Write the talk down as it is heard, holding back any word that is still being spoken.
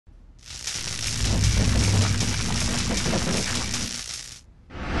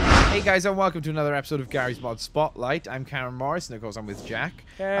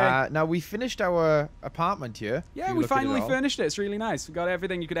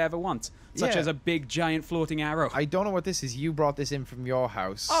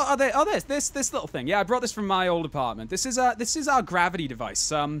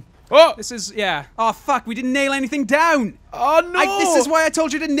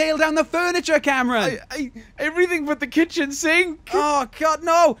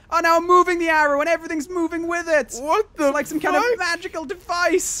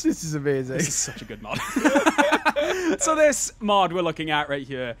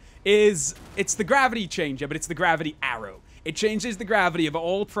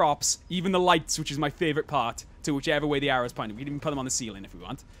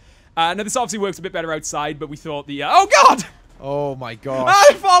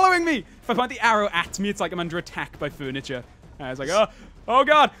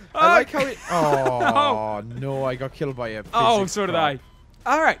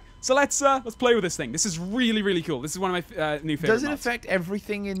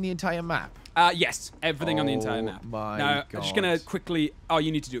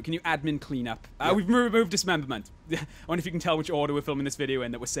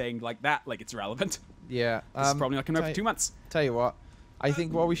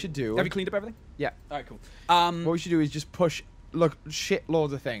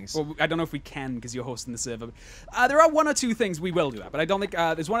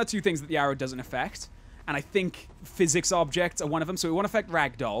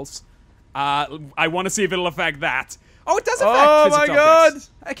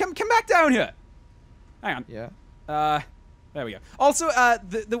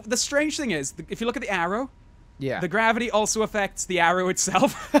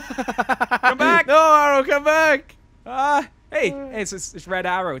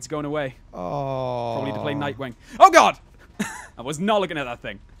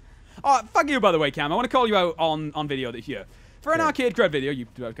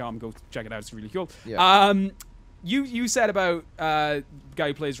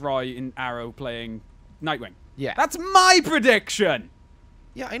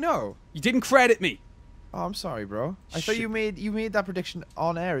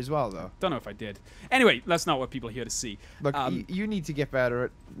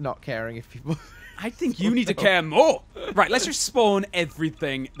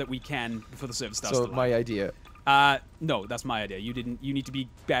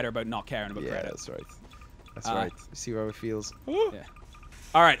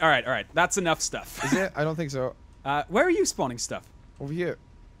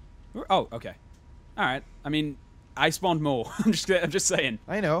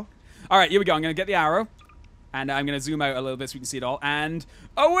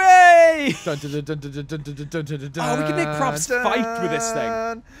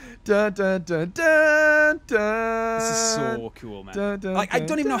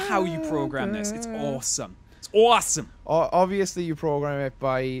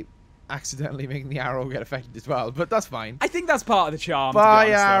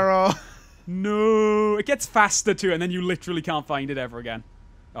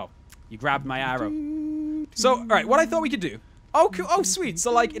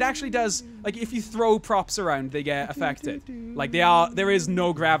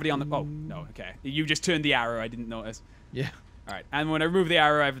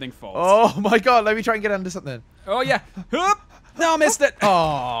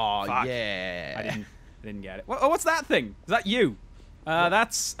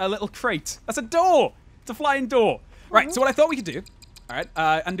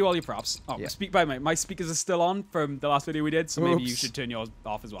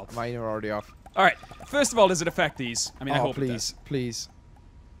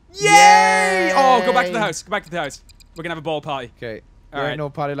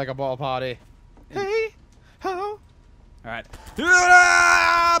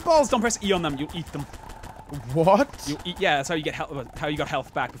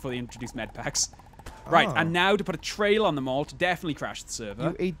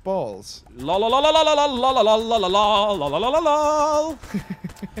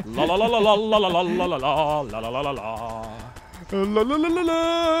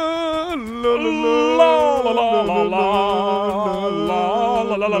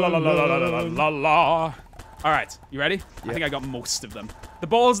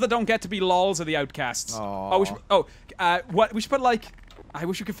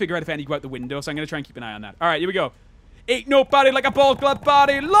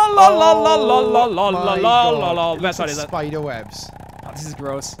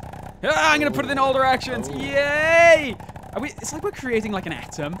Ah, I'm gonna put it in all directions. Yay! It's like we're creating like an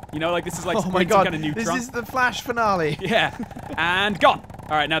atom. You know, like this is like Oh my god, kind of neutron. this is the Flash finale. Yeah, and gone.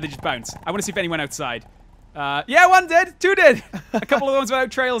 All right, now they just bounce. I want to see if anyone outside. Yeah, one did, two did. A couple of the ones without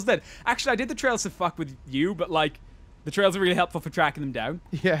trails did. Actually, I did the trails to fuck with you, but like, the trails are really helpful for tracking them down.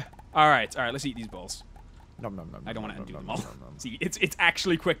 Yeah. All right, let's eat these balls. Nom, nom, nom, I don't want to nom, undo nom, them all. nom, nom, nom. See, it's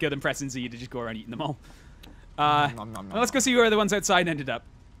actually quicker than pressing Z to just go around eating them all. Nom, nom, nom, Now let's go see where the ones outside ended up.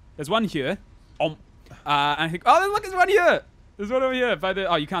 There's one here. And I think, oh, look, there's one here. There's one over here. By the,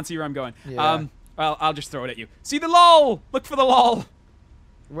 oh, you can't see where I'm going. Yeah. Well, I'll just throw it at you. See the lol. Look for the lol.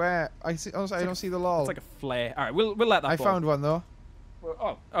 Where? I see. Oh, I don't see the lol. It's like a flare. All right, we'll let that. I fall. found one though.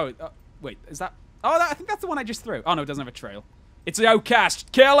 Wait, is that? Oh, I think that's the one I just threw. Oh no, it doesn't have a trail. It's the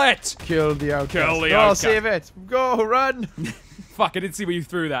outcast. Kill it. Kill the outcast. Kill the No, outcast. save it. Go, run. Fuck, I didn't see where you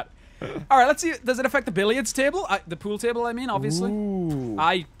threw that. All right, let's see. Does it affect the billiards table? The pool table, I mean, obviously. Ooh.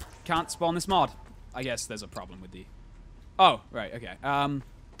 I can't spawn this mod. I guess there's a problem with the... Oh, right, okay.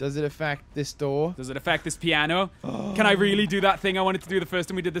 Does it affect this door? Does it affect this piano? Can I really do that thing I wanted to do the first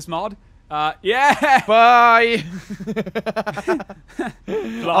time we did this mod? Yeah! Bye.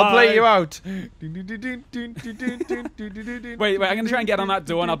 I'll play you out. Wait, I'm gonna try and get on that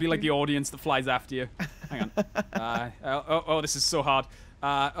door and I'll be like the audience that flies after you. Hang on. Oh, this is so hard.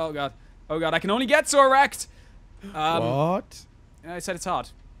 Oh god, I can only get so erect. What? I said it's hard.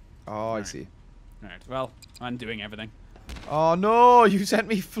 Oh, I see. Alright, well, I'm doing everything. Oh no, you sent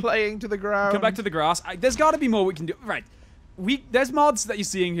me flying to the ground. Come back to the grass. There's gotta be more we can do. Right. There's mods that you're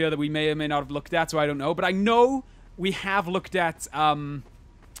seeing here that we may or may not have looked at, so I don't know. But I know we have looked at, Do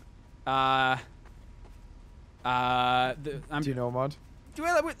you know mod?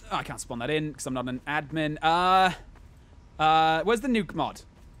 Oh, I can't spawn that in because I'm not an admin. Where's the nuke mod?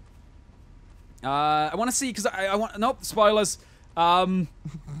 I want to see because I want. Nope, spoilers. All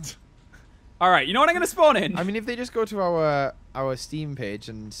right, you know what I'm gonna spawn in? I mean, if they just go to our Steam page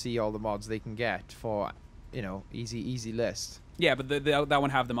and see all the mods they can get for, you know, easy list. Yeah, but that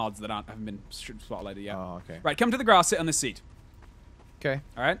one have the mods that haven't been spotlighted yet. Oh, okay. Right, come to the grass, sit on this seat. Okay.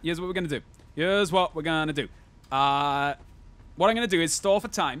 All right, here's what we're gonna do. What I'm gonna do is stall for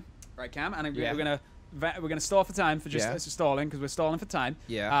time, right, Cam? And we're gonna stall for time for just stalling because we're stalling for time.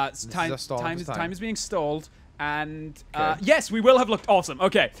 Yeah. Time is being stalled, and Okay. yes, we will have looked awesome.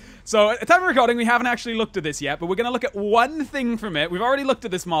 Okay, so at the time of recording, we haven't actually looked at this yet, but we're gonna look at one thing from it. We've already looked at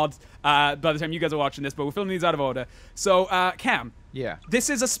this mod by the time you guys are watching this, but we're filming these out of order. So, Cam. Yeah. This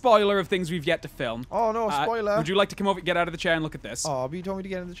is a spoiler of things we've yet to film. Oh no, spoiler. Would you like to come over, get out of the chair, and look at this? Oh, but you told me to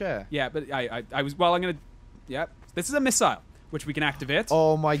get in the chair. Yeah, but I was. Well, I'm gonna. Yeah, this is a missile which we can activate.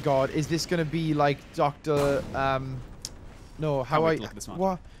 Oh my god, is this gonna be like Dr. No, Can't wait to look at this mod.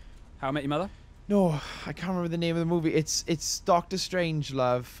 What? How I Met Your Mother? No, I can't remember the name of the movie. It's Doctor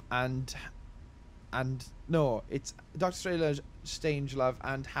Strangelove and no, it's Doctor Strangelove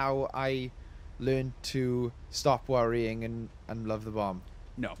and How I Learned to Stop Worrying and Love the Bomb.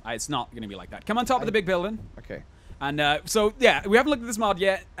 No, it's not gonna be like that. Come on top of the big building. Okay. And so yeah, we haven't looked at this mod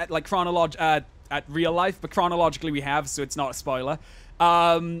yet at like at real life, but chronologically we have, so it's not a spoiler.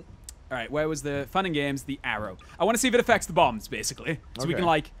 All right, where was the fun and games? The arrow. I want to see if it affects the bombs, basically. So we can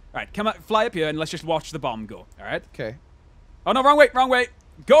like, all right, come up, fly up here, and let's just watch the bomb go. All right. Okay. Oh no, wrong way, wrong way.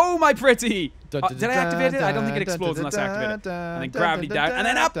 Go, my pretty. Did I activate it? I don't think it explodes unless I activate it. And then gravity down, and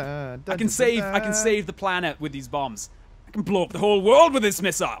then up. I can save the planet with these bombs. I can blow up the whole world with this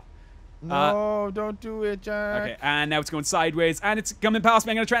missile. No, don't do it, Jack. Okay, and now it's going sideways, and it's coming past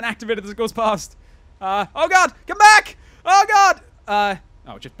me. I'm gonna try and activate it as it goes past. Oh god, come back! Oh god!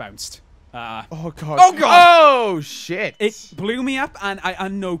 Oh, it just bounced. Oh god. Oh god! Oh shit! It blew me up, and I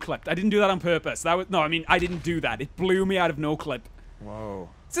no-clipped. I didn't do that on purpose. I didn't do that. It blew me out of no-clip. Whoa.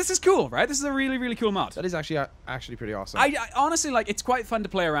 So this is cool, right? This is a really, really cool mod. That is actually pretty awesome. I honestly, like, it's quite fun to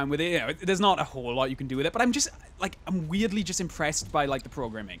play around with it. You know, there's not a whole lot you can do with it, but I'm just, like, I'm weirdly just impressed by, like, the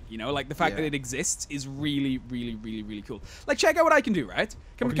programming, you know? Like, the fact that it exists is really, really, really, really cool. Like, check out what I can do, right?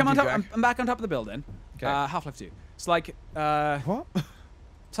 Come on top. I'm back on top of the building. Okay. Half-Life 2. It's like, what?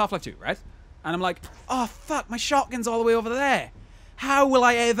 It's Half-Life 2, right? And I'm like, oh, fuck, my shotgun's all the way over there. How will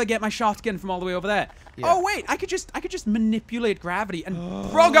I ever get my shotgun from all the way over there? Yeah. Oh wait, I could just manipulate gravity and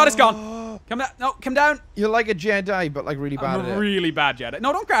oh god, it's gone. Come down. No, come down. You're like a Jedi, but like really bad I'm at a it. really bad Jedi.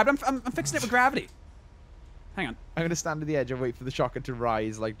 No, don't grab it. I'm fixing it with gravity. Hang on. I'm gonna stand at the edge and wait for the shotgun to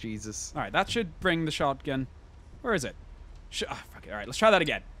rise like Jesus. All right, that should bring the shotgun. Where is it? Fuck it. All right, let's try that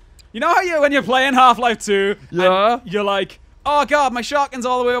again. You know how when you're playing Half-Life 2, and you're like, oh god, my shotgun's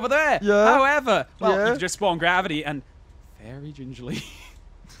all the way over there. Yeah. However, well, you just spawn gravity and very gingerly.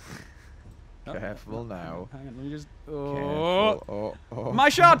 Careful now. Hang on, let me just... Careful. Oh. My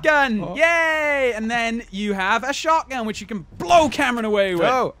shotgun! Oh. Yay! And then you have a shotgun, which you can blow Cameron away with.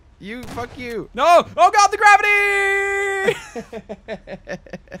 No! Fuck you! No! Oh god, the gravity!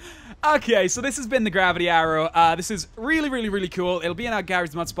 Okay, so this has been the gravity arrow. This is really, really, really cool. It'll be in our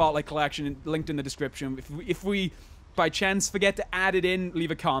Garry's Mod Spotlight collection, linked in the description. If we by chance forget to add it in, leave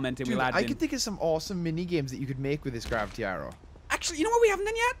a comment and Dude, we'll add it in. I could think of some awesome mini games that you could make with this gravity arrow. Actually, you know what we haven't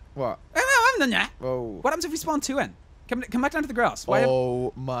done yet? What? I haven't done yet. Whoa. What happens if we spawn 2 in? Come back down to the grass. Why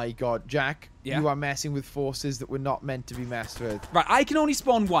Oh my god, Jack. Yeah? You are messing with forces that were not meant to be messed with. Right, I can only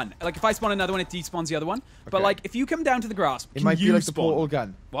spawn 1. Like, if I spawn another one, it despawns the other one. But, Okay. like, if you come down to the grass, It might be like the portal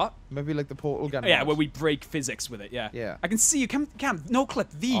gun. What? It might be like the portal gun. Oh, yeah, mod. where we break physics with it, yeah. Yeah. I can see you. Cam, no clip,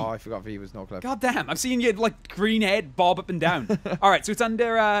 V. Oh, I forgot V was no clip. God damn, I'm seeing your, like, green head bob up and down. Alright, so it's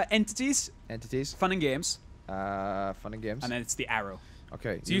under entities, Entities. fun and games, Fun and games. and then it's the arrow.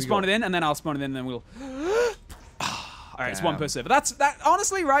 Okay. So you spawn it in, and then I'll spawn it in, and then we'll... Alright, it's 1 per server. That's,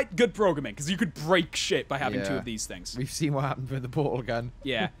 honestly, right, good programming, because you could break shit by having 2 of these things. We've seen what happened with the portal gun.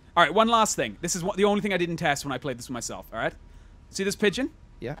 Yeah. Alright, one last thing. This is the only thing I didn't test when I played this with myself, alright? See this pigeon?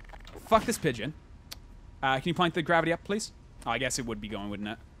 Yeah. Fuck this pigeon. Can you point the gravity up, please? Oh, I guess it would be going, wouldn't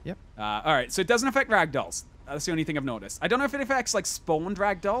it? Yep. Alright, so it doesn't affect ragdolls. That's the only thing I've noticed. I don't know if it affects, like, spawned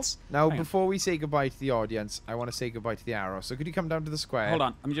ragdolls. Now, Hang on. before we say goodbye to the audience, I want to say goodbye to the arrow. So could you come down to the square? Hold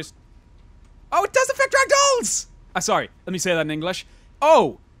on, let me just... Oh, it does affect ragdolls! Sorry, let me say that in English.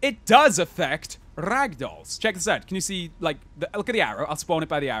 Oh, it does affect ragdolls. Check this out. Can you see, like, look at the arrow. I'll spawn it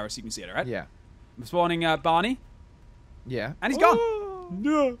by the arrow so you can see it, alright? Yeah. I'm spawning Barney, Yeah. and he's gone.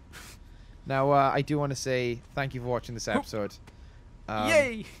 No. Now, I do want to say thank you for watching this episode.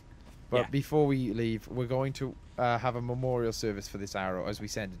 Yay! But Yeah. before we leave, we're going to have a memorial service for this arrow as we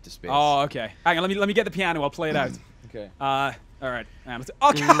send it to space. Oh, okay. Hang on, let me get the piano. I'll play it out. Okay. Alright. Okay.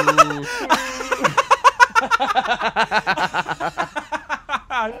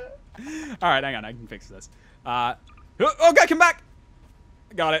 Alright, hang on, I can fix this. Oh god, come back!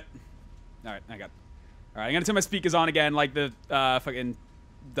 Got it. Alright, I got it. Alright, I'm gonna turn my speakers on again, like the fucking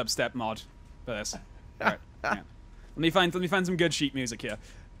dubstep mod for this. Alright, hang on. Let me find some good sheet music here.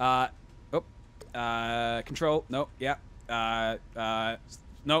 Control, nope, yeah.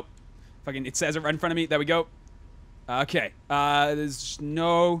 Nope. Fucking, it says it right in front of me. There we go. Okay. There's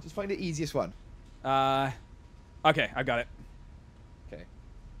no... Just find the easiest one. Okay, I've got it. Okay.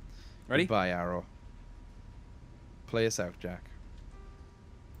 Ready? Goodbye, arrow. Play us out, Jack.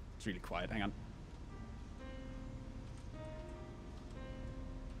 It's really quiet. Hang on.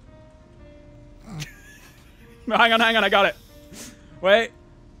 Hang on. I got it. Wait,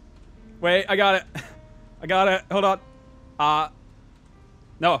 I got it. I got it. Hold on.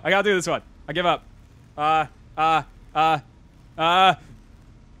 No, I gotta do this one. I give up. I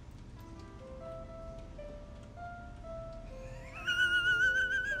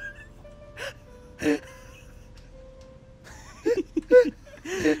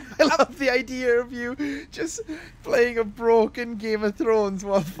love the idea of you just playing a broken Game of Thrones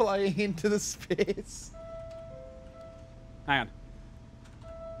while flying into the space. Hang on.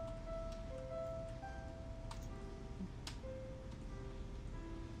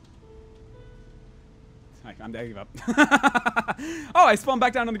 I'm gonna give up. Oh, I spawned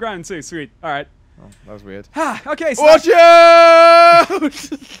back down on the ground too. Sweet. All right. Oh, that was weird. Okay. So Watch out!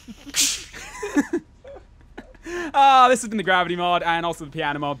 this has been the gravity mod and also the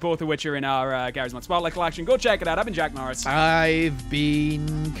piano mod, both of which are in our Garry's Mod Spotlight collection. Go check it out. I've been Jack Morris. I've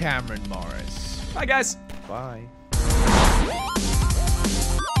been Cameron Morris. Bye, guys. Bye.